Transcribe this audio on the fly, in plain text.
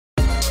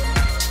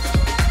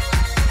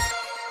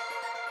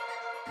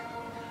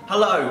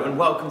Hello and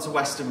welcome to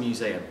Weston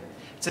Museum.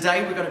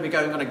 Today we're going to be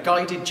going on a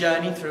guided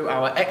journey through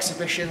our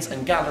exhibitions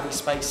and gallery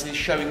spaces,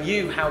 showing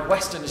you how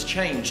Weston has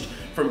changed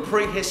from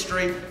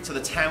prehistory to the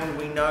town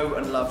we know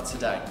and love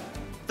today.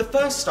 The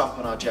first stop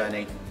on our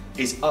journey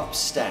is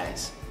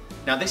upstairs.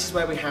 Now this is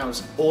where we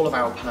house all of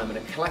our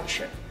permanent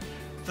collection.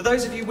 For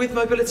those of you with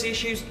mobility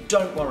issues,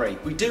 don't worry,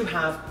 we do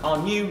have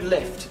our new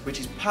lift,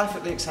 which is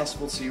perfectly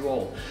accessible to you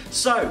all.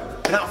 So,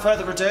 without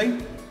further ado,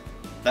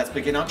 let's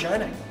begin our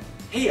journey.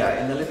 Here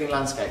in the Living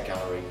Landscape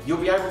Gallery, you'll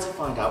be able to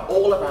find out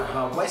all about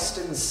how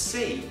Weston's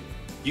sea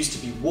used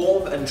to be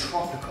warm and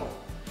tropical.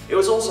 It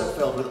was also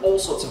filled with all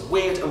sorts of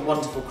weird and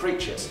wonderful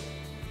creatures,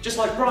 just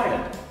like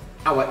Brian,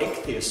 our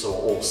ichthyosaur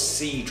or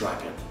sea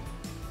dragon.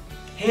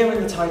 Here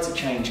in the Tides of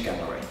Change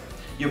Gallery,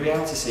 you'll be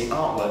able to see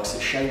artworks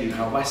that show you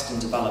how Weston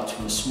developed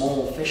from a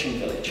small fishing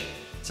village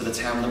to the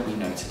town that we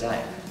know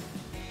today.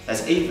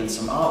 There's even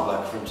some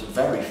artwork from some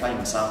very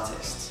famous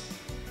artists.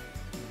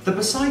 The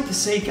Beside the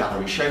Sea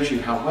Gallery shows you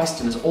how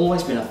Weston has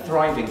always been a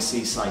thriving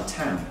seaside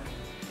town.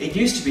 It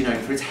used to be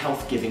known for its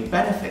health-giving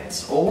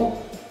benefits,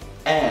 or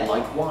air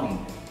like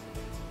wine.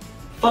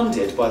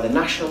 Funded by the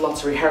National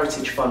Lottery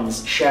Heritage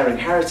Fund's Sharing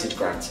Heritage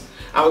grant,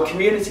 our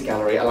community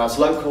gallery allows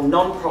local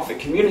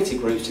non-profit community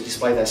groups to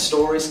display their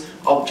stories,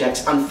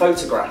 objects and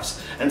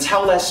photographs and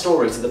tell their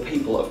story to the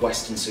people of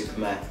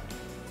Weston-super-Mare.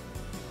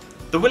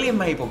 The William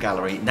Mabel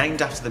Gallery,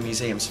 named after the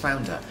museum's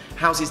founder,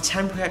 houses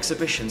temporary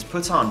exhibitions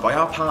put on by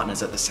our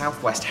partners at the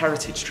South West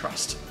Heritage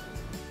Trust.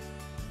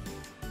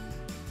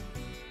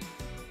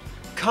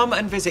 Come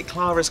and visit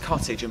Clara's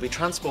cottage and be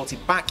transported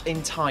back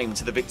in time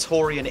to the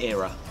Victorian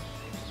era.